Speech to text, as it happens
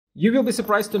You will be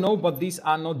surprised to know, but these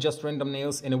are not just random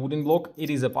nails in a wooden block, it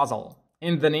is a puzzle.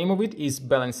 And the name of it is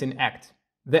Balancing Act.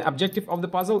 The objective of the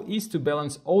puzzle is to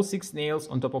balance all 6 nails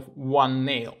on top of one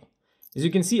nail. As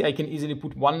you can see, I can easily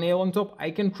put one nail on top.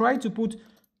 I can try to put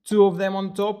 2 of them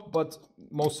on top, but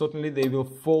most certainly they will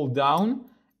fall down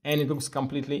and it looks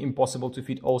completely impossible to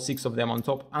fit all 6 of them on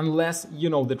top unless you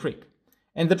know the trick.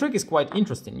 And the trick is quite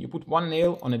interesting. You put one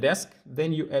nail on a desk,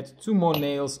 then you add 2 more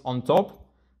nails on top.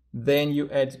 Then you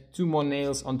add 2 more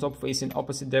nails on top facing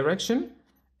opposite direction,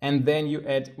 and then you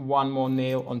add 1 more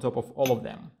nail on top of all of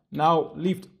them. Now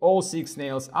lift all 6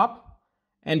 nails up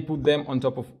and put them on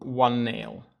top of one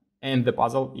nail, and the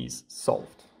puzzle is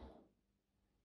solved.